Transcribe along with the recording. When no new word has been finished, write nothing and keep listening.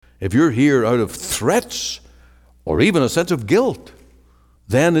If you're here out of threats or even a sense of guilt,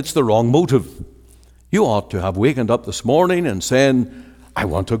 then it's the wrong motive. You ought to have wakened up this morning and saying, I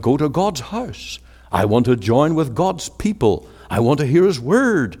want to go to God's house. I want to join with God's people. I want to hear His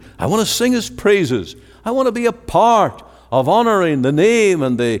word. I want to sing His praises. I want to be a part of honoring the name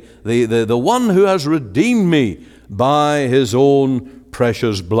and the one who has redeemed me by His own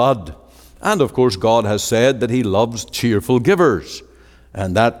precious blood. And of course, God has said that He loves cheerful givers.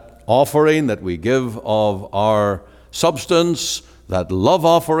 And that offering that we give of our substance, that love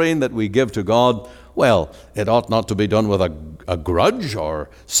offering that we give to God, well, it ought not to be done with a grudge or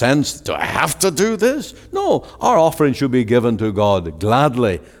sense, do I have to do this? No, our offering should be given to God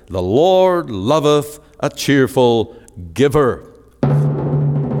gladly. The Lord loveth a cheerful giver.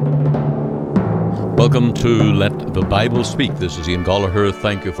 Welcome to Let the Bible Speak. This is Ian Gallagher.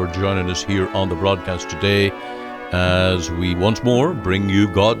 Thank you for joining us here on the broadcast today as we once more bring you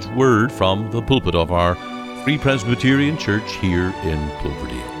God's Word from the pulpit of our Free Presbyterian Church here in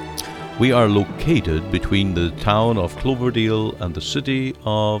Cloverdale. We are located between the town of Cloverdale and the city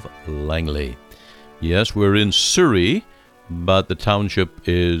of Langley. Yes, we're in Surrey, but the township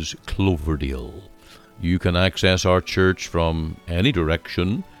is Cloverdale. You can access our church from any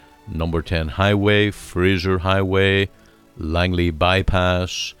direction: Number 10 Highway, Fraser Highway, Langley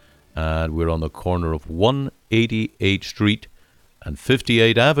Bypass, and we're on the corner of 188th Street and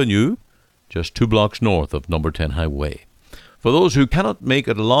 58th Avenue, just 2 blocks north of Number 10 Highway. For those who cannot make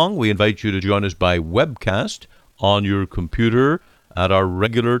it along, we invite you to join us by webcast on your computer at our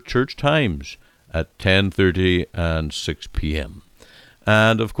regular church times at 10:30 and 6 p.m.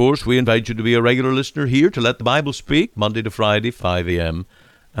 And, of course, we invite you to be a regular listener here to Let the Bible Speak, Monday to Friday, 5 a.m.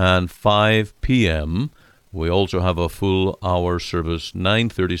 and 5 p.m. We also have a full hour service,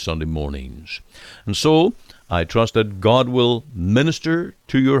 9:30 Sunday mornings. And so, I trust that God will minister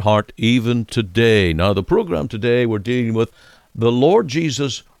to your heart even today. Now, the program today, we're dealing with the Lord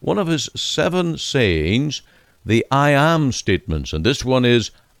Jesus, one of His 7 sayings, the I am statements. And this one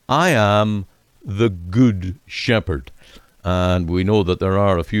is, I am the Good Shepherd. And we know that there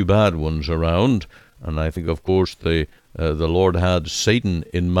are a few bad ones around. And I think, of course, the Lord had Satan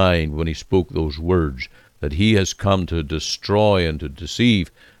in mind when He spoke those words, that he has come to destroy and to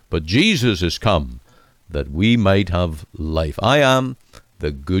deceive. But Jesus has come that we might have life. I am the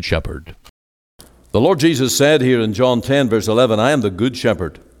Good Shepherd. The Lord Jesus said here in John 10, verse 11, I am the Good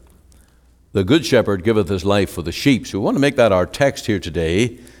Shepherd. The Good Shepherd giveth His life for the sheep. So we want to make that our text here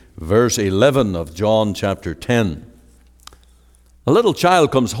today, verse 11 of John chapter 10. A little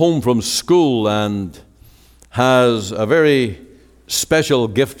child comes home from school and has a very special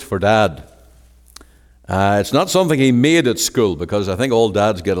gift for Dad. It's not something he made at school, because I think all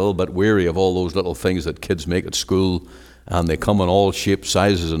dads get a little bit weary of all those little things that kids make at school, and they come in all shapes,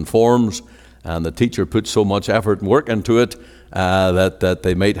 sizes, and forms, and the teacher puts so much effort and work into it that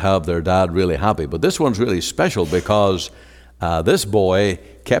they might have their dad really happy. But this one's really special because this boy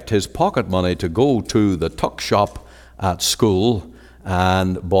kept his pocket money to go to the tuck shop at school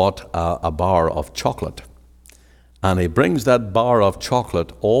and bought a bar of chocolate. And he brings that bar of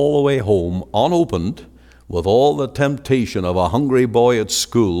chocolate all the way home unopened, with all the temptation of a hungry boy at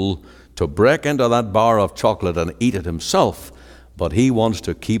school to break into that bar of chocolate and eat it himself. But he wants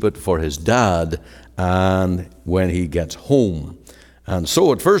to keep it for his dad and when he gets home. And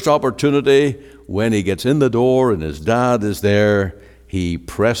so at first opportunity, when he gets in the door and his dad is there, he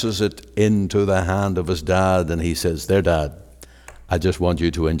presses it into the hand of his dad and he says, there, Dad, I just want you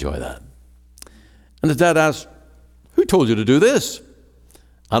to enjoy that. And his dad asks, who told you to do this?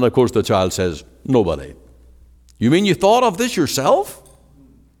 And of course the child says, nobody. You mean you thought of this yourself?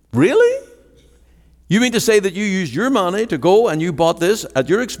 Really? You mean to say that you used your money to go and you bought this at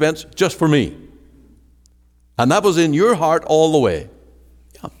your expense just for me? And that was in your heart all the way?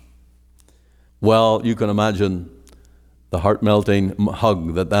 Yeah. Well, you can imagine the heart-melting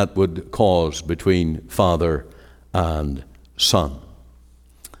hug that would cause between father and son.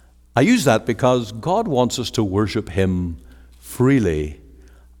 I use that because God wants us to worship Him freely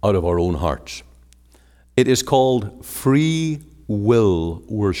out of our own hearts. It is called free will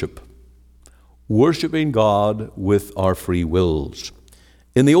worship. Worshiping God with our free wills.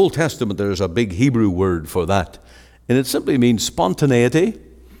 In the Old Testament, there's a big Hebrew word for that, and it simply means spontaneity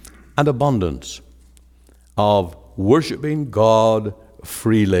and abundance of worshiping God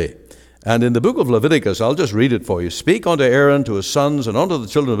freely. And in the book of Leviticus, I'll just read it for you. Speak unto Aaron, to his sons, and unto the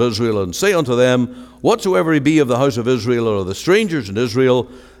children of Israel, and say unto them, whatsoever he be of the house of Israel, or of the strangers in Israel,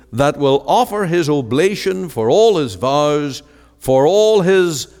 that will offer his oblation for all his vows, for all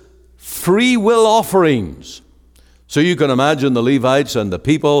his free will offerings. So you can imagine the Levites and the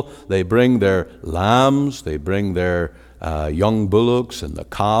people, they bring their lambs, they bring their young bullocks and the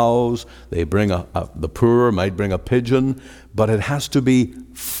cows, they bring the poor might bring a pigeon, but it has to be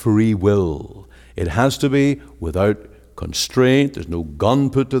free will. It has to be without constraint. There's no gun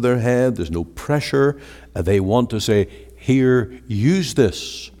put to their head, there's no pressure. They want to say, here, use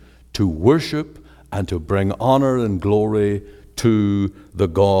this to worship and to bring honor and glory to the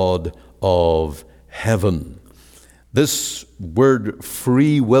God of heaven. This word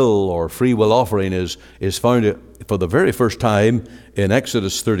free will or free will offering is found for the very first time in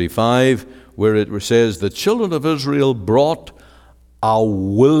Exodus 35, where it says, the children of Israel brought a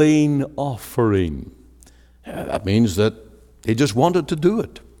willing offering. That means that they just wanted to do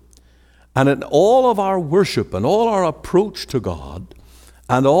it. And in all of our worship and all our approach to God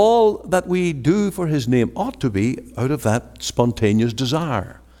and all that we do for His name ought to be out of that spontaneous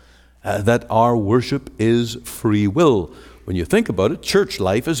desire. That our worship is free will. When you think about it, church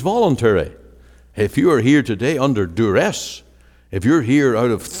life is voluntary. If you are here today under duress, if you're here out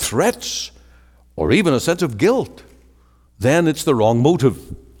of threats or even a sense of guilt, then it's the wrong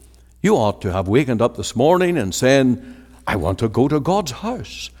motive. You ought to have wakened up this morning and saying, I want to go to God's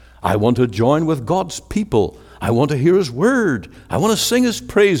house. I want to join with God's people. I want to hear His word. I want to sing His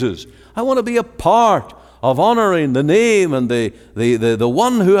praises. I want to be a part of honoring the name and the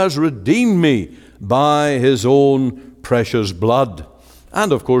one who has redeemed me by His own precious blood.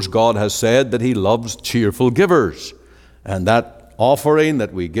 And of course, God has said that He loves cheerful givers. And that offering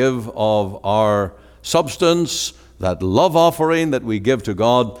that we give of our substance, that love offering that we give to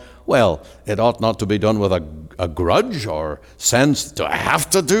God, well, it ought not to be done with a grudge or sense, do I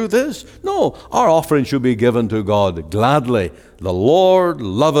have to do this? No, our offering should be given to God gladly. The Lord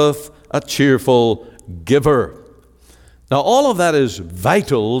loveth a cheerful giver. Now, all of that is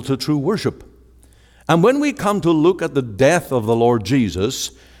vital to true worship. And when we come to look at the death of the Lord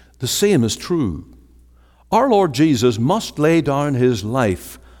Jesus, the same is true. Our Lord Jesus must lay down His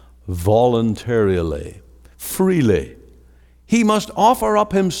life voluntarily, freely. He must offer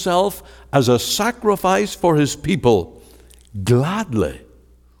up Himself as a sacrifice for His people, gladly,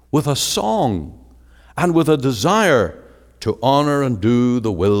 with a song and with a desire to honor and do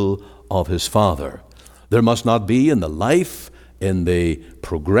the will of His Father. There must not be in the life, in the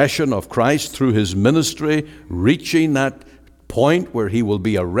progression of Christ through His ministry, reaching that point where He will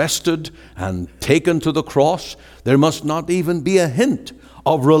be arrested and taken to the cross. There must not even be a hint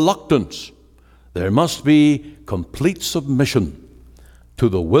of reluctance. There must be complete submission to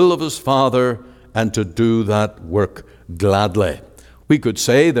the will of His Father and to do that work gladly. We could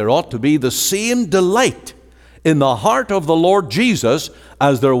say there ought to be the same delight in the heart of the Lord Jesus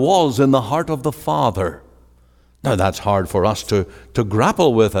as there was in the heart of the Father. Now that's hard for us to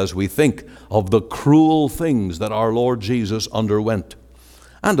grapple with as we think of the cruel things that our Lord Jesus underwent.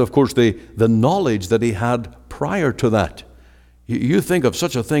 And of course the knowledge that He had prior to that. You think of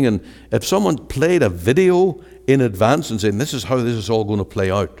such a thing, and if someone played a video in advance and saying, this is how this is all going to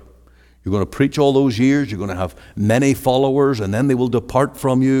play out. You're going to preach all those years, you're going to have many followers, and then they will depart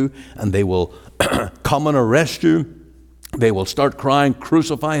from you, and they will come and arrest you. They will start crying,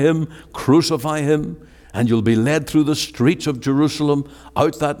 crucify Him, and you'll be led through the streets of Jerusalem,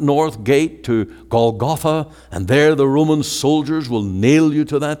 out that north gate to Golgotha, and there the Roman soldiers will nail you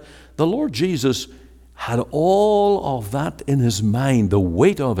to that. The Lord Jesus had all of that in His mind, the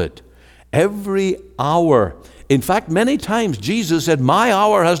weight of it, every hour. In fact, many times Jesus said, my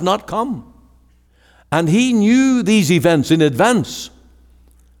hour has not come. And He knew these events in advance,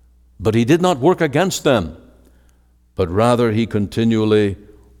 but He did not work against them, but rather He continually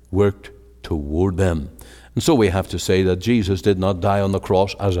worked toward them. And so we have to say that Jesus did not die on the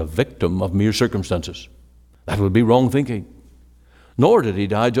cross as a victim of mere circumstances. That would be wrong thinking. Nor did He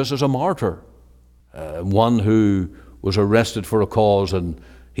die just as a martyr, one who was arrested for a cause and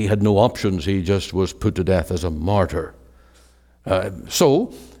he had no options. He just was put to death as a martyr.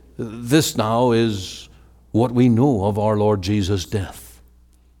 So this now is what we know of our Lord Jesus' death,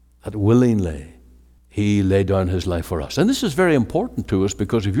 that willingly He laid down His life for us. And this is very important to us,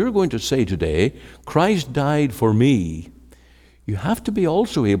 because if you're going to say today, Christ died for me, you have to be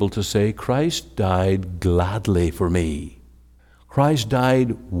also able to say, Christ died gladly for me. Christ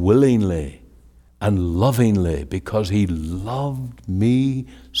died willingly and lovingly, because He loved me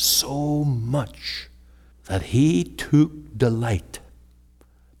so much that He took delight,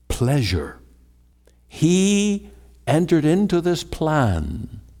 pleasure. He entered into this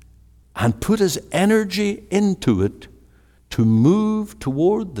plan and put His energy into it to move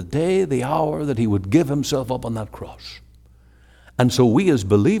toward the day, the hour that He would give Himself up on that cross. And so we as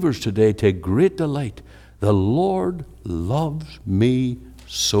believers today take great delight The Lord loves me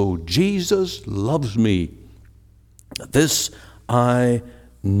so. Jesus loves me. This I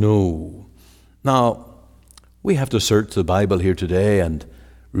know. Now, we have to search the Bible here today and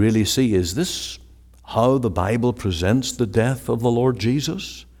really see, is this how the Bible presents the death of the Lord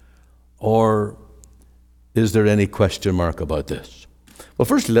Jesus? Or is there any question mark about this? Well,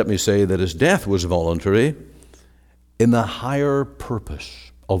 firstly, let me say that his death was voluntary in the higher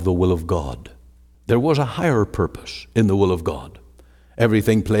purpose of the will of God. There was a higher purpose in the will of God.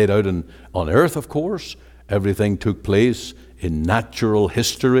 Everything played out on earth, of course. Everything took place in natural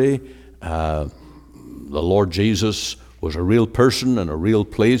history. The Lord Jesus was a real person in a real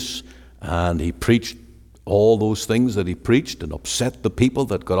place, and he preached all those things that he preached and upset the people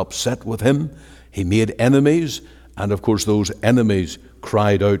that got upset with him. He made enemies, and of course those enemies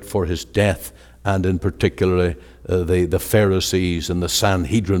cried out for his death, and in particular the Pharisees and the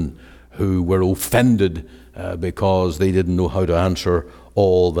Sanhedrin, who were offended because they didn't know how to answer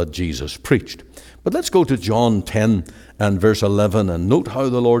all that Jesus preached. But let's go to John 10 and verse 11 and note how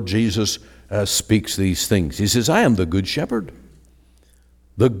the Lord Jesus speaks these things. He says, I am the good shepherd.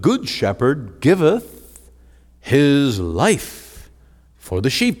 The good shepherd giveth his life for the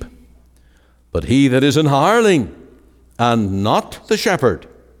sheep. But he that is an hireling, and not the shepherd,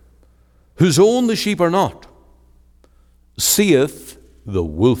 whose own the sheep are not, seeth the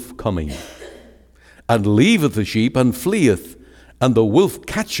wolf coming, and leaveth the sheep, and fleeth, and the wolf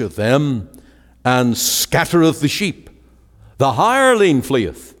catcheth them, and scattereth the sheep. The hireling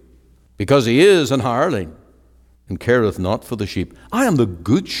fleeth, because he is an hireling, and careth not for the sheep. I am the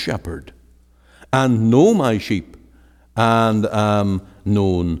good shepherd, and know my sheep, and am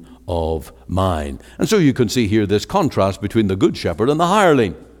known of mine. And so you can see here this contrast between the good shepherd and the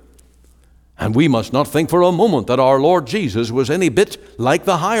hireling. And we must not think for a moment that our Lord Jesus was any bit like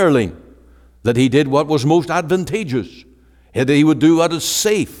the hireling, that he did what was most advantageous, that he would do what is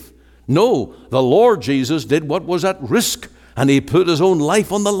safe. No, the Lord Jesus did what was at risk, and he put his own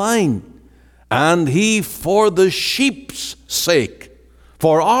life on the line. And he, for the sheep's sake,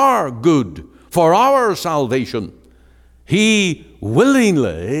 for our good, for our salvation, he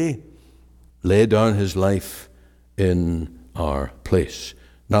willingly laid down his life in our place.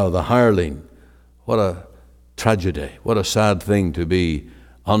 Now the hireling, what a tragedy, what a sad thing to be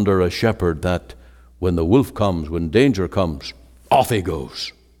under a shepherd that when the wolf comes, when danger comes, off he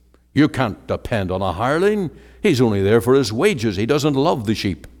goes. You can't depend on a hireling. He's only there for his wages. He doesn't love the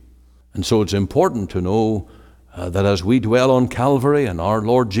sheep. And so it's important to know that as we dwell on Calvary and our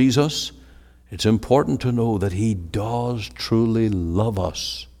Lord Jesus, it's important to know that he does truly love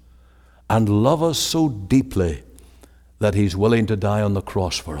us, and love us so deeply that he's willing to die on the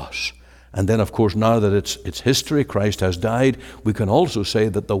cross for us. And then, of course, now that it's history, Christ has died, we can also say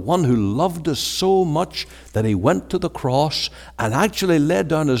that the one who loved us so much that he went to the cross and actually laid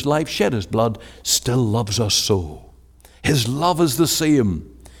down his life, shed his blood, still loves us so. His love is the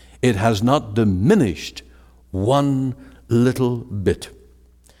same. It has not diminished one little bit.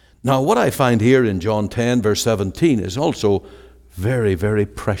 Now, what I find here in John 10, verse 17, is also very, very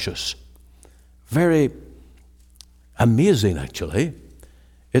precious. Very amazing, actually.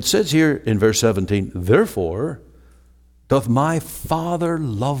 It says here in verse 17, therefore doth my Father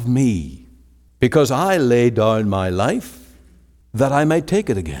love me, because I lay down my life, that I may take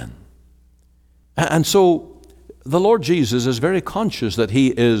it again. And so the Lord Jesus is very conscious that he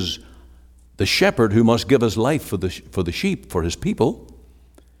is the shepherd who must give his life for the sheep, for his people,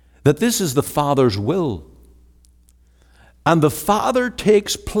 that this is the Father's will. And the Father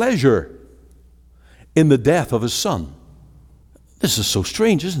takes pleasure in the death of his Son. This is so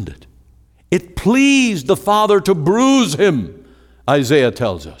strange, isn't it? It pleased the Father to bruise him, Isaiah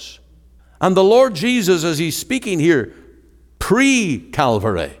tells us. And the Lord Jesus, as he's speaking here,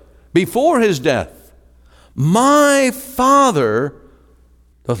 pre-Calvary, before his death, my Father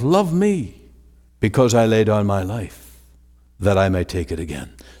doth love me, because I lay down my life, that I may take it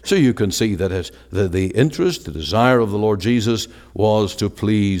again. So you can see that the interest, the desire of the Lord Jesus was to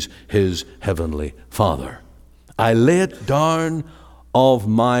please his heavenly Father. I lay it down of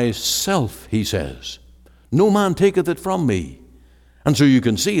myself, he says. No man taketh it from me. And so you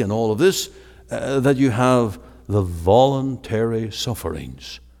can see in all of this that you have the voluntary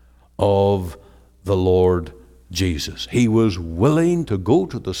sufferings of the Lord Jesus. He was willing to go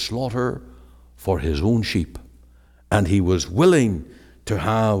to the slaughter for his own sheep. And he was willing to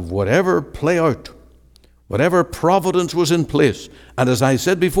have whatever play out, whatever providence was in place. And as I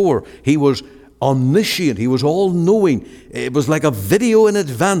said before, he was omniscient. He was all-knowing. It was like a video in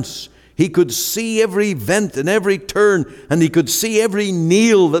advance. He could see every vent and every turn, and he could see every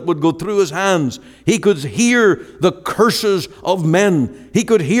nail that would go through his hands. He could hear the curses of men. He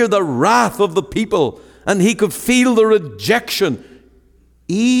could hear the wrath of the people, and he could feel the rejection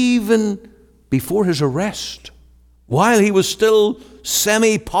even before his arrest, while he was still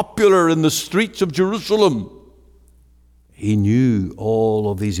semi-popular in the streets of Jerusalem. He knew all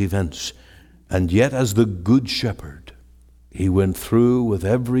of these events, and yet as the Good Shepherd, he went through with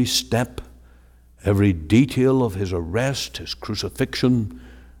every step, every detail of his arrest, his crucifixion,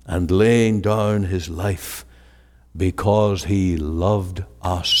 and laying down his life because he loved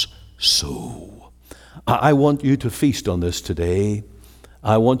us so. I want you to feast on this today.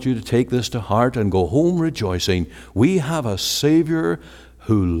 I want you to take this to heart and go home rejoicing. We have a Savior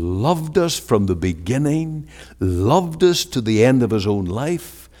who loved us from the beginning, loved us to the end of his own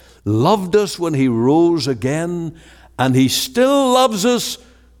life, loved us when he rose again, and he still loves us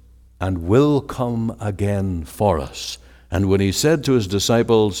and will come again for us. And when he said to his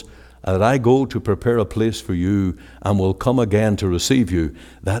disciples, that I go to prepare a place for you and will come again to receive you,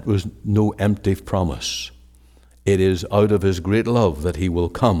 that was no empty promise. It is out of his great love that he will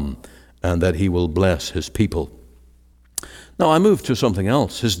come and that he will bless his people. Now I move to something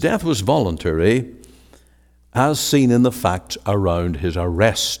else. His death was voluntary, as seen in the facts around his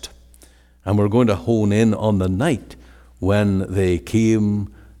arrest. And we're going to hone in on the night when they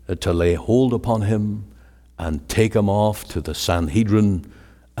came to lay hold upon him and take him off to the Sanhedrin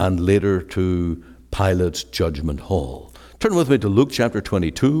and later to Pilate's judgment hall. Turn with me to Luke chapter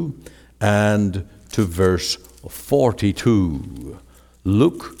 22 and to verse 42.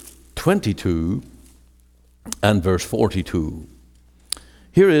 Luke 22 and verse 42.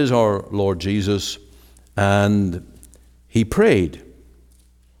 Here is our Lord Jesus, and he prayed.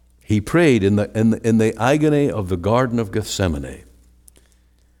 He prayed in the agony of the Garden of Gethsemane.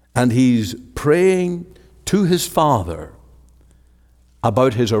 And he's praying to his Father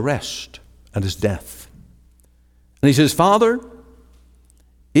about his arrest and his death. And he says, Father,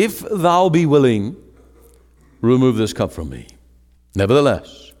 if thou be willing, remove this cup from me.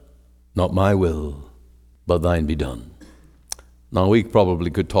 Nevertheless, not my will, but thine be done. Now, we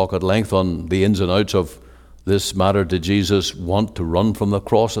probably could talk at length on the ins and outs of this matter. Did Jesus want to run from the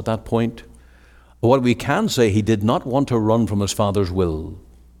cross at that point? What we can say, he did not want to run from his Father's will.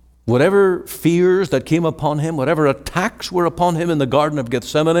 Whatever fears that came upon him, whatever attacks were upon him in the Garden of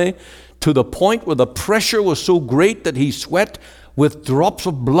Gethsemane, to the point where the pressure was so great that he sweat with drops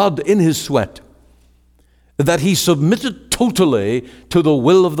of blood in his sweat, that he submitted totally to the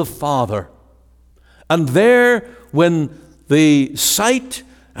will of the Father. And there, when the sight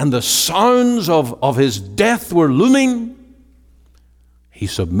and the sounds of his death were looming, he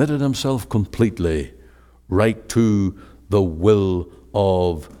submitted himself completely right to the will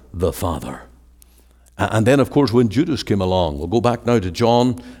of the Father. And then, of course, when Judas came along, we'll go back now to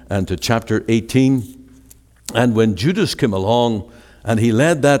John and to chapter 18. And when Judas came along and he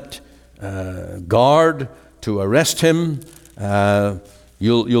led that guard to arrest him,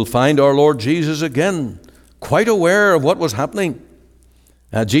 you'll find our Lord Jesus again quite aware of what was happening.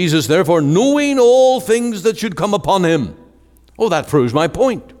 Jesus, therefore, knowing all things that should come upon him. Oh, that proves my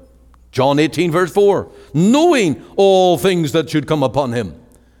point. John 18, verse 4. Knowing all things that should come upon him.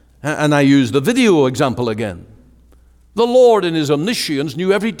 And I use the video example again. The Lord in his omniscience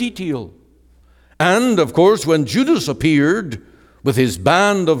knew every detail. And, of course, when Judas appeared with his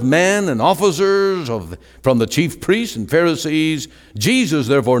band of men and officers from the chief priests and Pharisees, Jesus,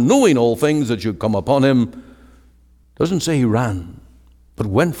 therefore, knowing all things that should come upon him, doesn't say he ran, but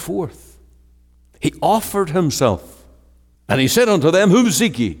went forth. He offered himself. And he said unto them, Whom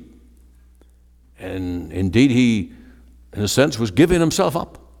seek ye? And indeed he, in a sense, was giving himself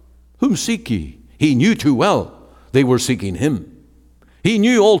up. Whom seek ye? He knew too well they were seeking him. He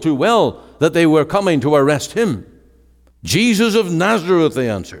knew all too well that they were coming to arrest him. Jesus of Nazareth, they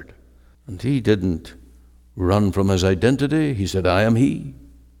answered. And he didn't run from his identity. He said, I am he.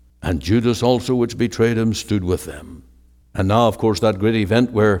 And Judas also, which betrayed him, stood with them. And now, of course, that great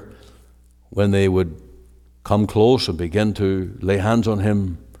event where when they would come close and begin to lay hands on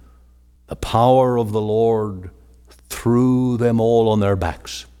him, the power of the Lord threw them all on their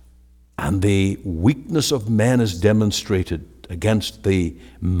backs. And the weakness of men is demonstrated against the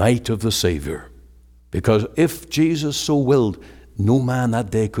might of the Savior. Because if Jesus so willed, no man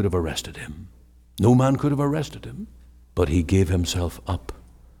that day could have arrested him. No man could have arrested him. But he gave himself up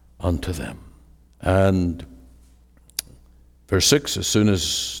unto them. And verse 6, as soon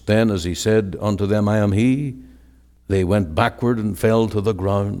as then as he said unto them, I am he, they went backward and fell to the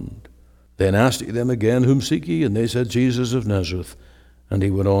ground. Then asked he them again, Whom seek ye? And they said, Jesus of Nazareth. And he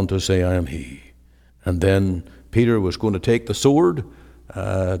went on to say, I am he. And then Peter was going to take the sword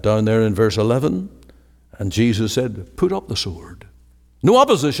down there in verse 11. And Jesus said, put up the sword. No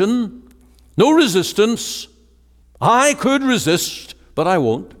opposition, no resistance. I could resist, but I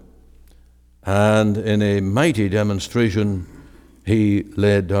won't. And in a mighty demonstration, he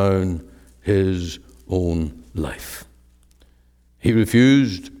laid down his own life. He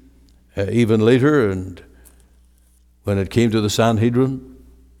refused even later, and when it came to the Sanhedrin,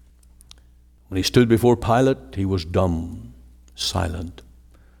 when he stood before Pilate, he was dumb, silent.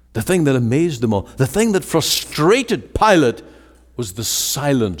 The thing that amazed them all, the thing that frustrated Pilate, was the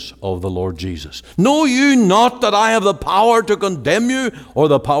silence of the Lord Jesus. Know you not that I have the power to condemn you or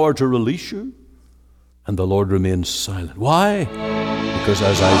the power to release you? And the Lord remained silent. Why? Because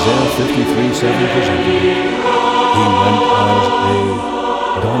as Isaiah 53:7 presented it, he went as a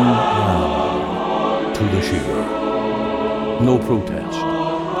dumb lamb to the shearer. No protest.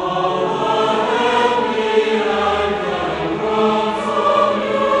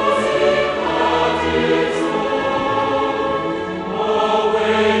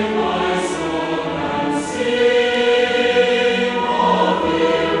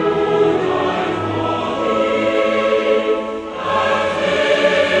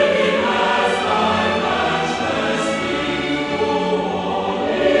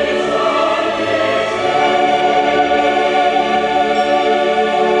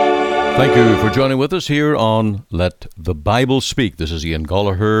 Thank you for joining with us here on Let the Bible Speak. This is Ian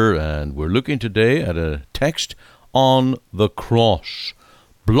Gollaher, and we're looking today at a text on the cross,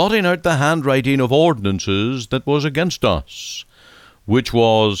 blotting out the handwriting of ordinances that was against us, which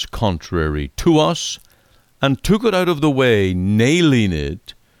was contrary to us, and took it out of the way, nailing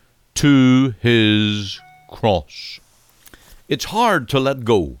it to his cross. It's hard to let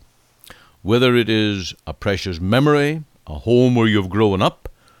go, whether it is a precious memory, a home where you've grown up,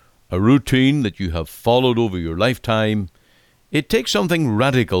 a routine that you have followed over your lifetime. It takes something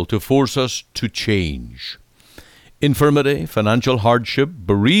radical to force us to change. Infirmity, financial hardship,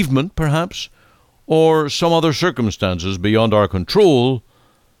 bereavement perhaps, or some other circumstances beyond our control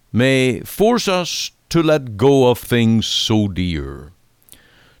may force us to let go of things so dear.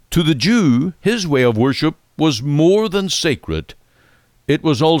 To the Jew, his way of worship was more than sacred. It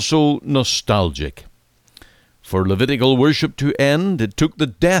was also nostalgic. For Levitical worship to end, it took the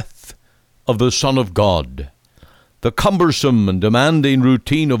death of the Son of God. The cumbersome and demanding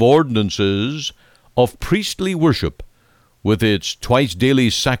routine of ordinances of priestly worship, with its twice-daily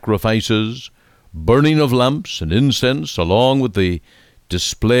sacrifices, burning of lamps and incense, along with the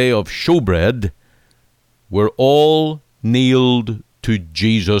display of showbread, were all nailed to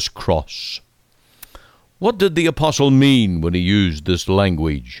Jesus' cross. What did the apostle mean when he used this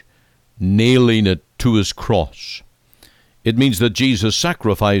language, nailing it to his cross? It means that Jesus'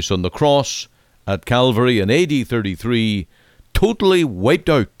 sacrifice on the cross at Calvary in AD 33 totally wiped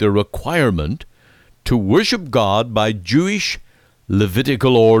out the requirement to worship God by Jewish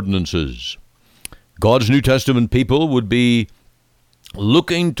Levitical ordinances. God's New Testament people would be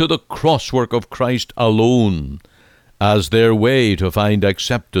looking to the crosswork of Christ alone as their way to find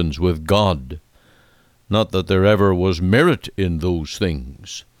acceptance with God. Not that there ever was merit in those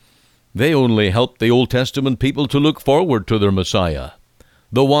things. They only helped the Old Testament people to look forward to their Messiah,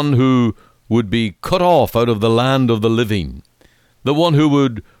 the one who would be cut off out of the land of the living, the one who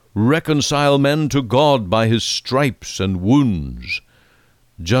would reconcile men to God by his stripes and wounds.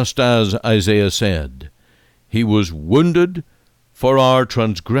 Just as Isaiah said, he was wounded for our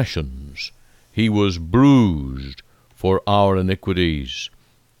transgressions, he was bruised for our iniquities,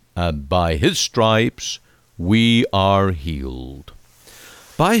 and by his stripes we are healed.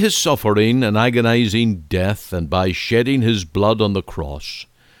 By his suffering and agonizing death, and by shedding his blood on the cross,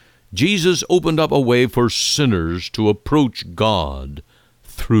 Jesus opened up a way for sinners to approach God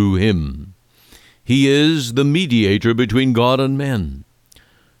through him. He is the mediator between God and men.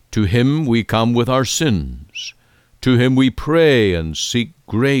 To him we come with our sins. To him we pray and seek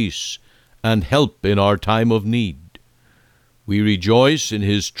grace and help in our time of need. We rejoice in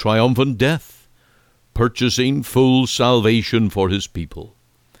his triumphant death, purchasing full salvation for his people.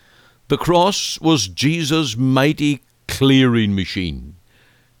 The cross was Jesus' mighty clearing machine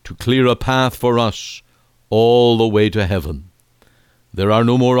to clear a path for us all the way to heaven. There are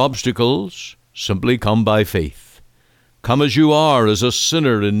no more obstacles. Simply come by faith. Come as you are, as a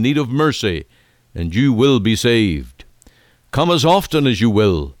sinner in need of mercy, and you will be saved. Come as often as you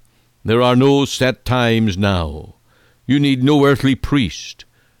will. There are no set times now. You need no earthly priest.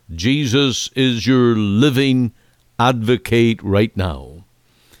 Jesus is your living advocate right now.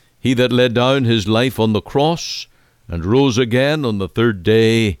 He that laid down his life on the cross and rose again on the third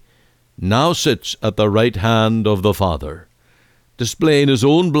day, now sits at the right hand of the Father, displaying his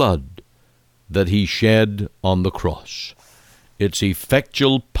own blood that he shed on the cross. Its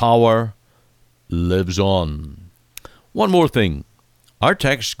effectual power lives on. One more thing. Our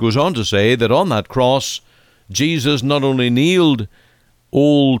text goes on to say that on that cross, Jesus not only kneeled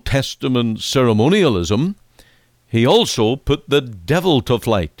Old Testament ceremonialism, he also put the devil to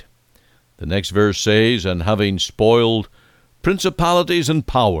flight. The next verse says, "And having spoiled principalities and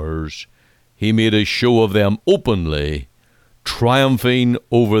powers, he made a show of them openly, triumphing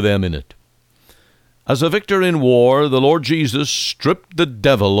over them in it." As a victor in war, the Lord Jesus stripped the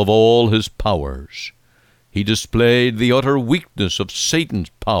devil of all his powers. He displayed the utter weakness of Satan's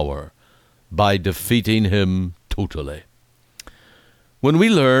power by defeating him totally. When we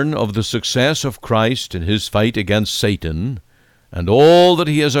learn of the success of Christ in his fight against Satan and all that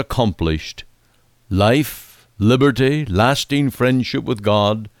he has accomplished, life, liberty, lasting friendship with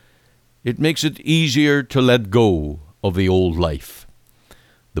God, it makes it easier to let go of the old life.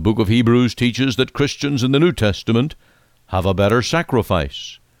 The book of Hebrews teaches that Christians in the New Testament have a better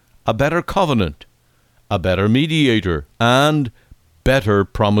sacrifice, a better covenant, a better mediator, and better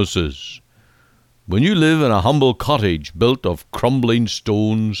promises. When you live in a humble cottage built of crumbling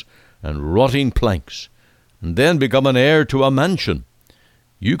stones and rotting planks, and then become an heir to a mansion,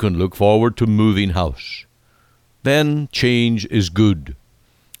 you can look forward to moving house. Then change is good.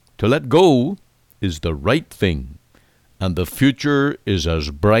 To let go is the right thing, and the future is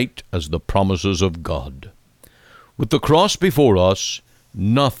as bright as the promises of God. With the cross before us,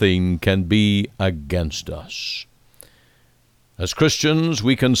 nothing can be against us. As Christians,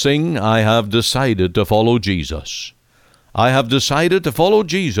 we can sing, "I have decided to follow Jesus. I have decided to follow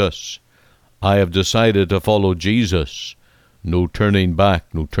Jesus. I have decided to follow Jesus. No turning back,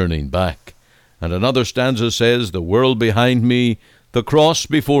 no turning back." And another stanza says, "The world behind me, the cross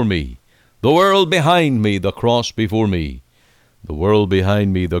before me. The world behind me, the cross before me. The world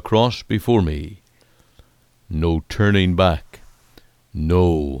behind me, the cross before me. No turning back,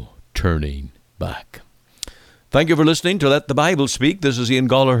 no turning back." Thank you for listening to Let the Bible Speak. This is Ian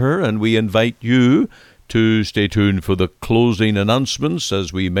Gollaher, and we invite you to stay tuned for the closing announcements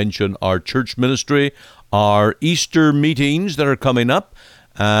as we mention our church ministry, our Easter meetings that are coming up,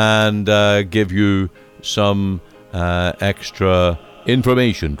 and give you some extra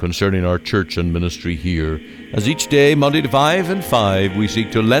information concerning our church and ministry here. As each day, Monday to 5 and 5, we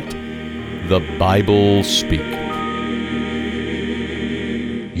seek to let the Bible speak.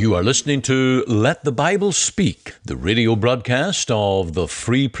 You are listening to Let the Bible Speak, the radio broadcast of the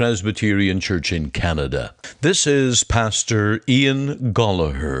Free Presbyterian Church in Canada. This is Pastor Ian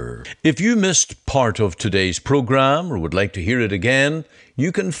Gollaher. If you missed part of today's program or would like to hear it again,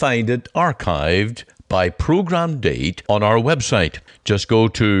 you can find it archived by program date on our website. Just go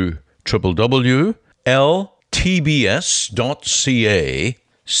to www.ltbs.ca,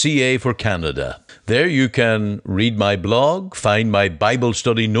 CA for Canada. There you can read my blog, find my Bible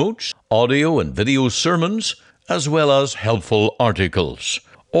study notes, audio and video sermons, as well as helpful articles.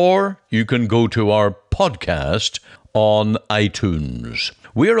 Or you can go to our podcast on iTunes.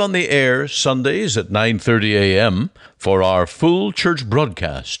 We're on the air Sundays at 9:30 a.m. for our full church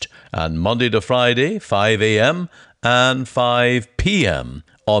broadcast, and Monday to Friday, 5 a.m. and 5 p.m.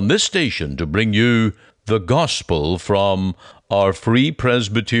 on this station to bring you the gospel from our Free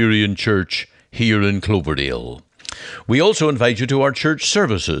Presbyterian Church here in Cloverdale. We also invite you to our church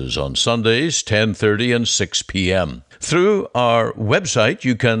services on Sundays, 10:30 and 6 p.m. Through our website,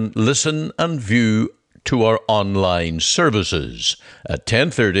 you can listen and view to our online services at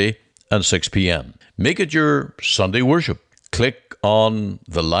 10:30 and 6 p.m. Make it your Sunday worship. Click on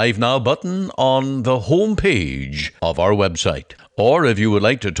the Live Now button on the home page of our website. Or if you would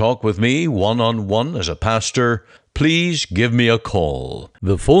like to talk with me one-on-one as a pastor, please give me a call.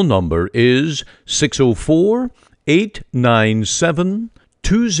 The phone number is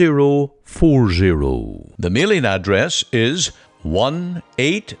 604-897-2040. The mailing address is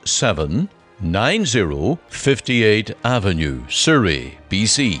 18790 58th Avenue, Surrey,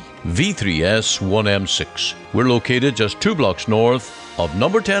 BC, V3S1M6. We're located just 2 blocks north of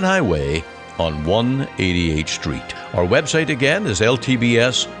number 10 Highway on 188th Street. Our website again is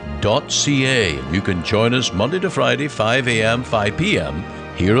ltbs.ca, and you can join us Monday to Friday, 5 a.m., 5 p.m.,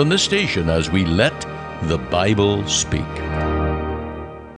 here on this station as we let the Bible speak.